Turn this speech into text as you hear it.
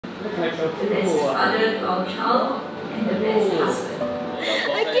The best father to our child and the best husband.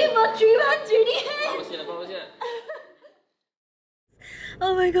 I came for 3 months already.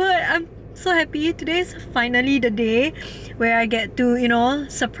 Oh my god, I'm so happy. Today is finally the day where I get to, you know,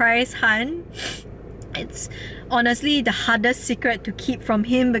 surprise Han. It's honestly the hardest secret to keep from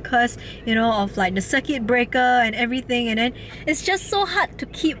him because, you know, of like the circuit breaker and everything, and then it's just so hard to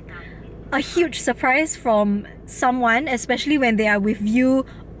keep a huge surprise from someone, especially when they are with you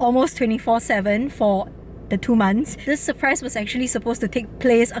almost 24/7 for the 2 months. This surprise was actually supposed to take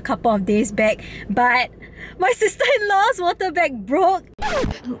place a couple of days back, but my sister-in-law's water bag broke.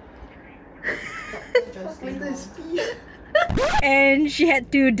 And she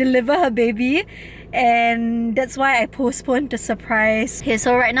had to deliver her baby, and that's why I postponed the surprise. Okay,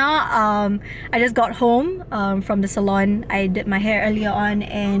 so right now I just got home from the salon. I did my hair earlier on,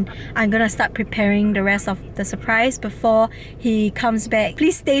 and I'm gonna start preparing the rest of the surprise before he comes back.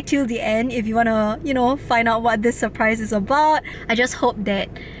 Please stay till the end if you wanna, you know, find out what this surprise is about. I just hope that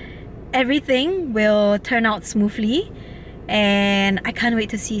everything will turn out smoothly, and I can't wait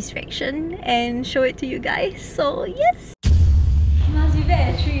to see his reaction and show it to you guys. So yes! You must be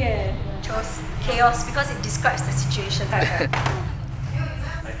back at 3 eh? Chose chaos because it describes the situation. Can't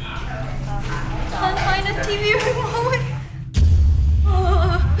find a TV remote.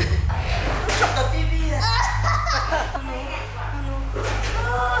 Drop the TV.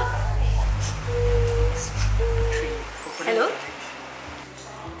 Hello?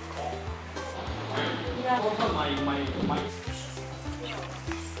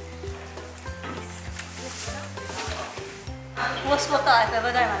 Worst workout I've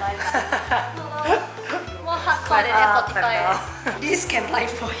ever done in my life. More hardcore than F45. This can blind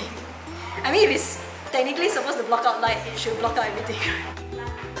for him. I mean, if it's technically supposed to block out light, it should block out everything.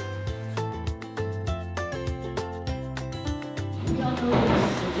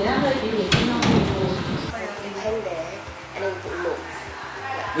 Hang there and then you put low.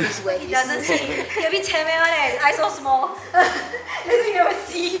 This way. He doesn't see. He'll be 10 man one eh. His eyes so small. Later you never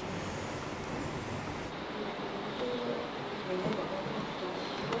see.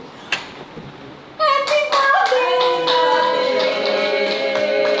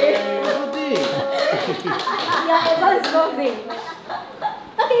 Yeah, advance birthday.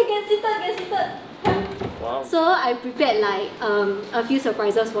 Okay, get seated. Wow. So I prepared like a few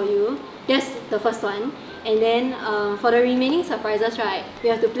surprises for you. Yes, the first one. And then for the remaining surprises, right, we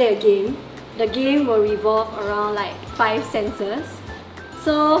have to play a game. The game will revolve around like 5 senses.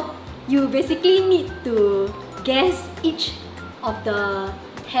 So you basically need to guess each of the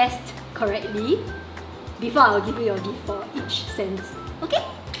tests correctly before I'll give you your gift for each sense. Okay?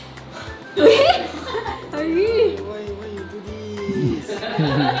 Okay? Hurry! Why you do this?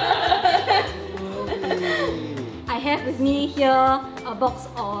 I have with me here a box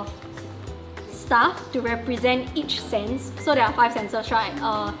of stuff to represent each sense. So there are 5 senses, right?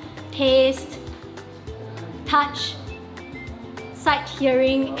 Taste, touch, sight,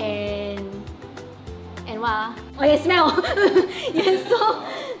 hearing, and what? Oh yeah, smell! Yes,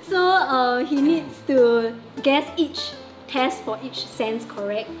 so he needs to guess each test for each sense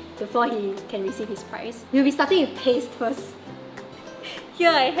correct before he can receive his prize. We'll be starting with taste first.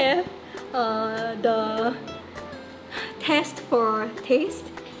 Here I have the test for taste.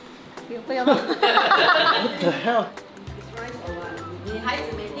 What the hell?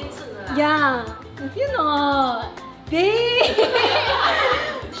 Yeah, if you know, babe.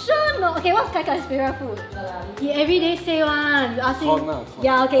 Sure no. Okay, what's Kai Kai's favorite food? He everyday say one. You ask him. Corn.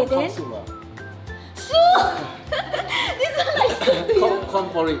 Yeah, okay then. Soup. This one like soup to you. Corn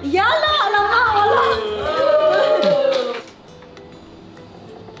porridge. Yeah lah, alamak.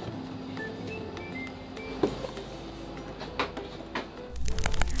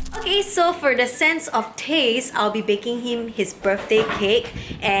 Okay, so for the sense of taste, I'll be baking him his birthday cake,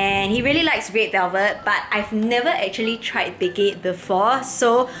 and he really likes red velvet, but I've never actually tried baking it before,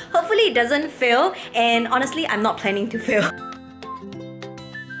 so hopefully it doesn't fail, and honestly, I'm not planning to fail.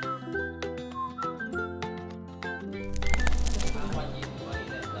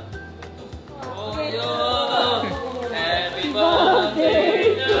 Happy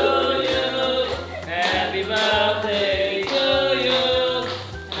birthday to you! Happy birthday to you!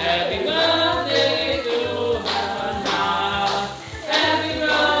 Happy birthday to Hannah! Happy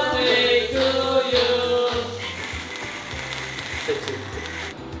birthday to you!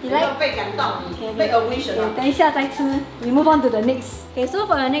 You like? 被感动，被 awake 了。等一下再吃。We move on to the next. Okay, so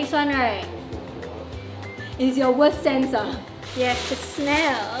for the next one, right, is your worst sense. Yes, the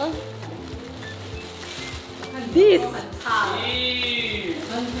smell. This. 很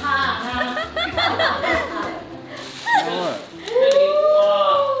差，很差，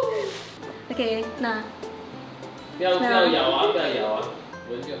 Okay, nah. 不要咬啊，不要咬啊，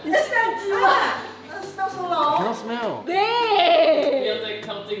闻就。你在这样子啊？Smell so long. Cannot smell. 不 Babe! 要再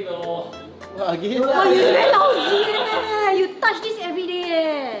靠近了哦。 What again? Oh, you very lousy eh. You touch this every day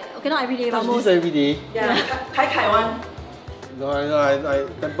eh. Okay, not every day, but Touch most. this every day. Yeah, Kai one. No, I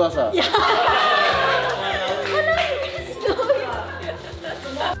tempers ah.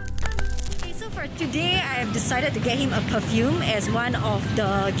 Okay, so for today, I have decided to get him a perfume as one of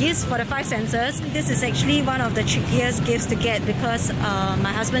the gifts for the 5 senses. This is actually one of the trickiest gifts to get because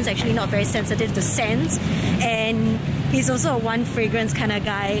my husband's actually not very sensitive to scents, and he's also a one fragrance kind of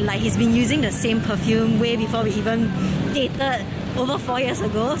guy. Like, he's been using the same perfume way before we even dated over 4 years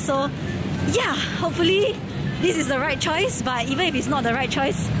ago. So yeah, hopefully this is the right choice, but even if it's not the right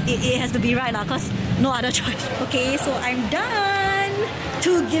choice, it has to be right lah, cause no other choice. Okay, so I'm done.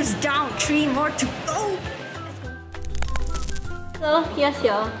 2 gifts down, 3 more to go. So here's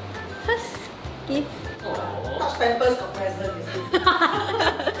your first gift. Touch Pampers got present, you see. I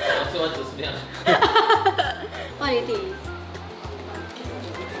also want to smell. What do you think?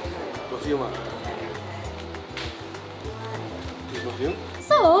 Perfume ah. This perfume?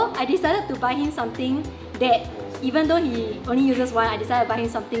 So I decided to buy him something that, even though he only uses one, I decided to buy him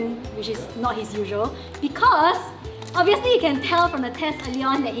something which is not his usual, because obviously you can tell from the test early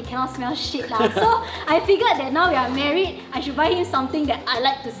on that he cannot smell shit lah. So I figured that now we are married, I should buy him something that I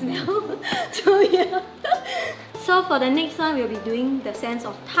like to smell. So yeah. So for the next one, we'll be doing the sense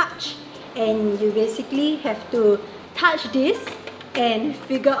of touch, and you basically have to touch this and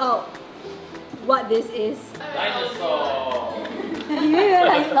figure out what this is. Dinosaur. You really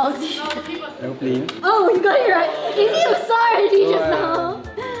like lousy. Aeroplane. Oh, you got it right. You see, you saw already just now.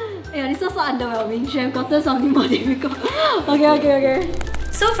 Yeah, this was so underwhelming. Should have gotten something more difficult. Okay.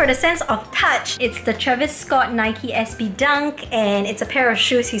 So for the sense of touch, it's the Travis Scott Nike SB Dunk, and it's a pair of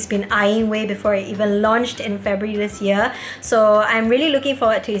shoes he's been eyeing way before it even launched in February this year. So I'm really looking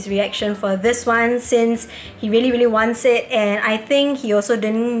forward to his reaction for this one, since he really wants it, and I think he also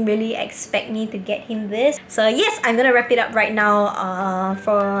didn't really expect me to get him this. So yes, I'm gonna wrap it up right now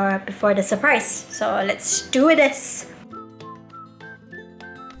before the surprise. So let's do this.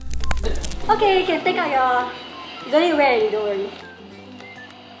 Okay, you can take out your... You don't need to wear it, don't worry.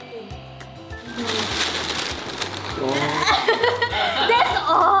 That's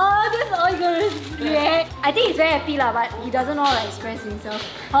all you're gonna react. I think he's very happy lah, but he doesn't know how to express himself.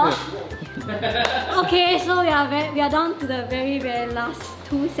 Huh? Okay, so we are down to the very last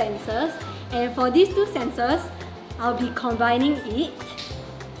 2 senses, and for these 2 senses, I'll be combining it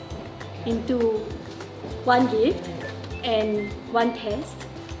into one gift and one test.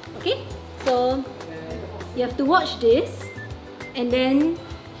 Okay, so you have to watch this and then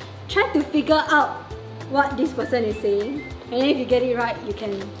try to figure out what this person is saying, and then if you get it right, you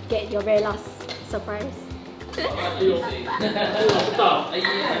can get your very last surprise.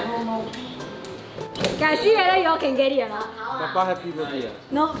 Guys, see whether y'all can get it or not. Papa happy birthday ah.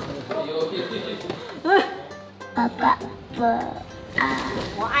 No. Papa,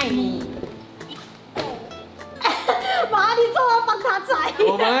 我爱你。妈，你做我帮他猜。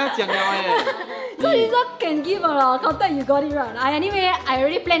我们要讲了哎。So you just can give or counted you got it right. Anyway, I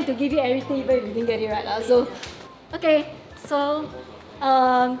already planned to give you everything even if you didn't get it right. So, okay. So,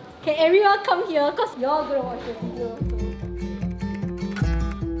 can everyone come here? Cause you're gonna watch the video.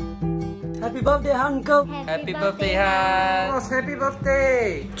 Happy birthday, Uncle. Happy birthday, Han. Happy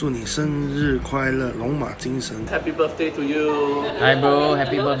birthday. 祝你生日快乐，龙马精神。 Happy birthday to you. Hi bro,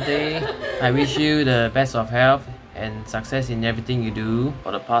 happy birthday. I wish you the best of health and success in everything you do.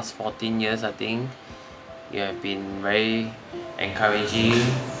 For the past 14 years, I think you have been very encouraging,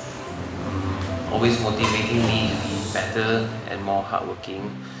 always motivating me to be better and more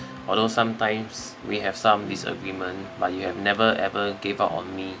hardworking. Although sometimes we have some disagreement, but you have never ever gave up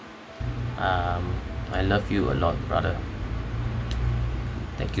on me. I love you a lot, brother.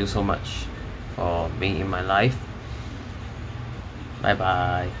 Thank you so much for being in my life. Bye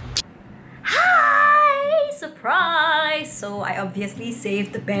bye. Hi! Surprise! So I obviously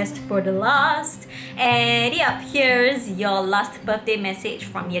saved the best for the last. And yep, here's your last birthday message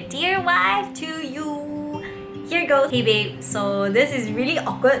from your dear wife to you. Here goes. Hey babe, so this is really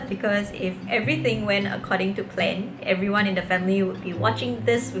awkward because if everything went according to plan, everyone in the family would be watching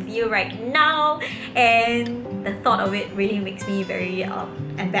this with you right now, and the thought of it really makes me very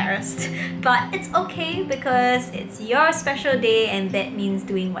embarrassed. But it's okay because it's your special day, and that means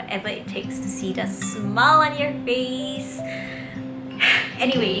doing whatever it takes to see the smile on your face.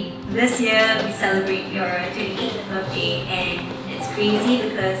 Anyway, this year we celebrate your 28th birthday, and it's crazy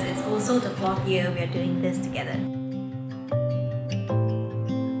because it's also the 4th year we are doing this together.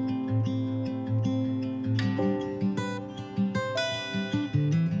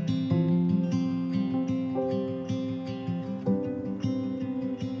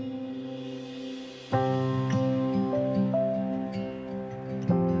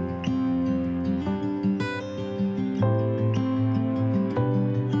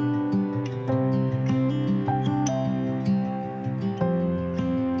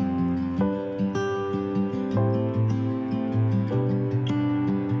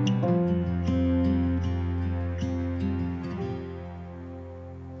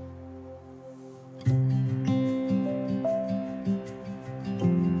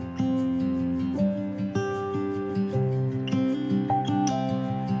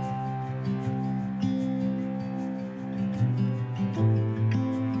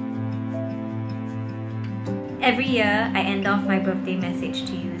 Every year, I end off my birthday message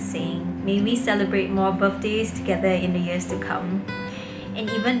to you saying, may we celebrate more birthdays together in the years to come. And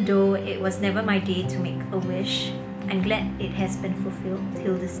even though it was never my day to make a wish, I'm glad it has been fulfilled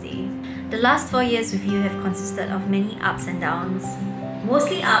till this day. The last 4 years with you have consisted of many ups and downs.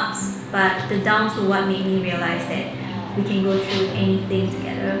 Mostly ups, but the downs were what made me realize that we can go through anything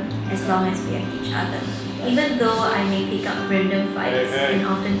together as long as we have each other. Even though I may pick up random fights and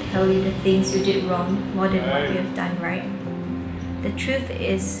often tell you the things you did wrong more than what you have done right, the truth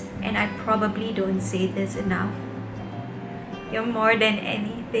is, and I probably don't say this enough, you're more than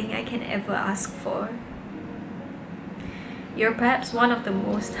anything I can ever ask for. You're perhaps one of the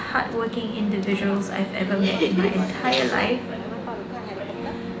most hardworking individuals I've ever met in my entire life.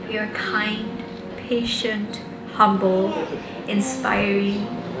 You're kind, patient, humble, inspiring,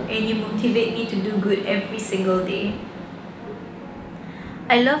 and you motivate me to do good every single day.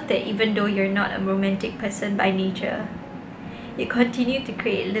 I love that even though you're not a romantic person by nature, you continue to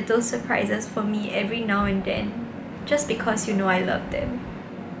create little surprises for me every now and then, just because you know I love them.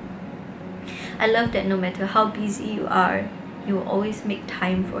 I love that no matter how busy you are, you will always make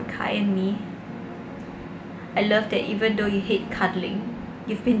time for Kai and me. I love that even though you hate cuddling,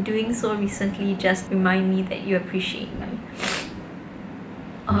 you've been doing so recently just to remind me that you appreciate me.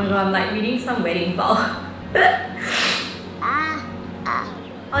 Oh my god, I'm like reading some wedding vow.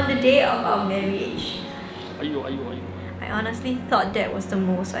 On the day of our marriage, I honestly thought that was the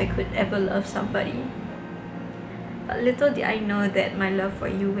most I could ever love somebody. But little did I know that my love for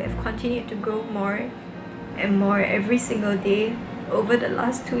you have continued to grow more and more every single day over the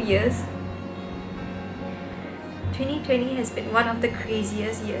last 2 years. 2020 has been one of the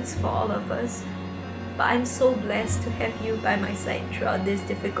craziest years for all of us, but I'm so blessed to have you by my side throughout this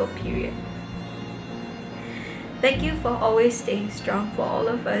difficult period. Thank you for always staying strong for all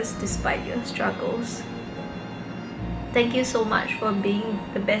of us despite your struggles. Thank you so much for being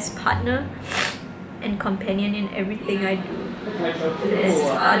the best partner and companion in everything I do, the best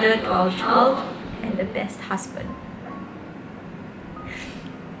father to our child, and the best husband.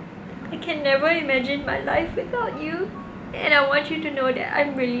 I can never imagine my life without you, and I want you to know that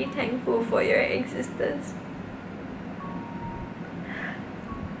I'm really thankful for your existence.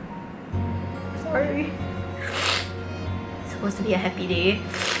 Sorry. It's supposed to be a happy day.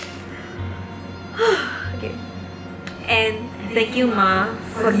 Okay. And thank you, Ma,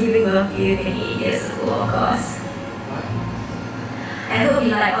 for giving birth to you 28 years ago, of course. I hope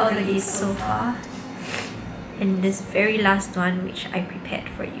you like all the gifts so far, and this very last one which I prepared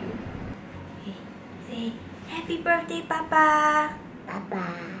for you. Okay, say, happy birthday, Papa! Papa.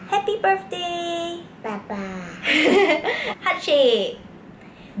 Happy birthday! Papa. Heart shake!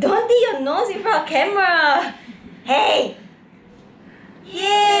 Don't do your nose in front of camera! Hey!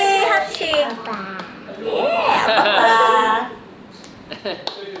 Yay! Heart shake! Papa. Yeah, Papa!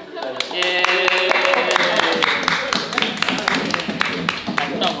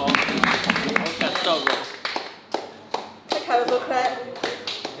 Kai also clap.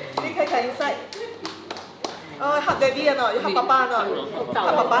 See Kai inside. Oh, hug daddy or not? You hug papa or not? Hug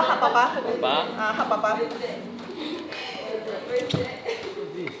papa, hug papa. Hug papa.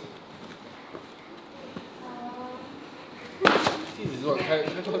 This is what 开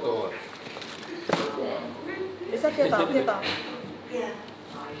错狗啊。 It's okay, down, okay, down.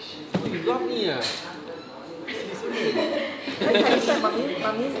 Oh, you got me ah. Kai inside,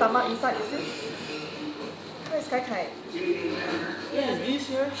 mommy stomach inside, you see? Where is Kai? What is this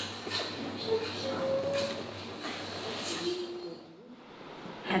here?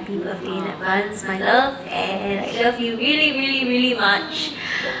 Happy birthday in advance, my love, and I love you really, really, really much.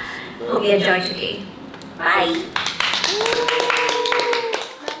 Hope you enjoy today. Bye!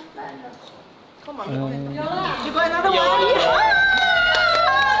 Come on, you got another one?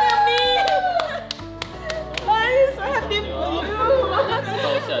 I'm so happy for you.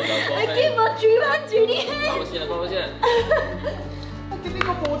 I gave birth 3 months already. 抱歉。我给你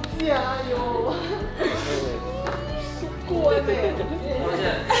个脖子啊，哎呦，super cool 嘞。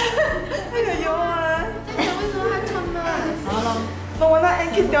哎呦啊！为什么还穿呢？好了。No wonder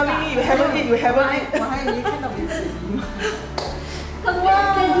Anne keep telling me you haven't eat, you haven't eat. 我还以为看到没吃。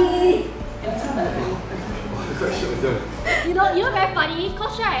Congrats, Daddy. You know very funny,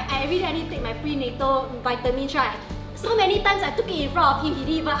 cause right, I every day I need to take my prenatal vitamins, right? So many times I took it in front of him, he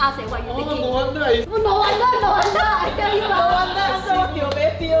didn't even ask what you taking. No wonder. No wonder, I tell you. No wonder, so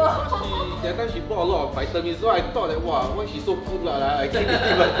baby. That time she bought a lot of vitamins, so I thought that wow, why she's so good lah, I can't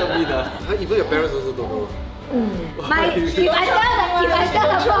eat vitamin. Even your parents also don't know. If I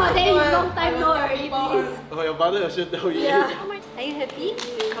tell the mom, then you long time know already, please. Oh, your mother should tell you. Yeah. Are you happy?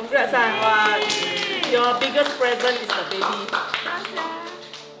 Congrats, Anne. your biggest present is the baby.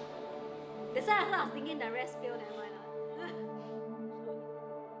 That's why I was thinking the rest fail, never mind.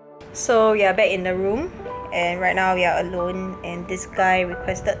 So we are back in the room, and right now we are alone, and this guy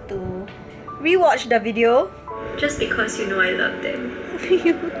requested to rewatch the video. Just because you know I love them.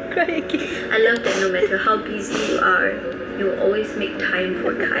 You cry again. I love that no matter how busy you are, you will always make time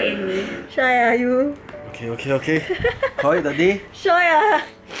for Kai and me. Shy are you? Okay. Koi, Daddy. Shy ah.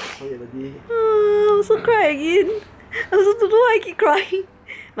 Koi, Daddy. I also cry again. I also don't know why I keep crying.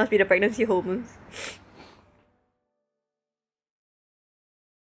 Must be the pregnancy hormones.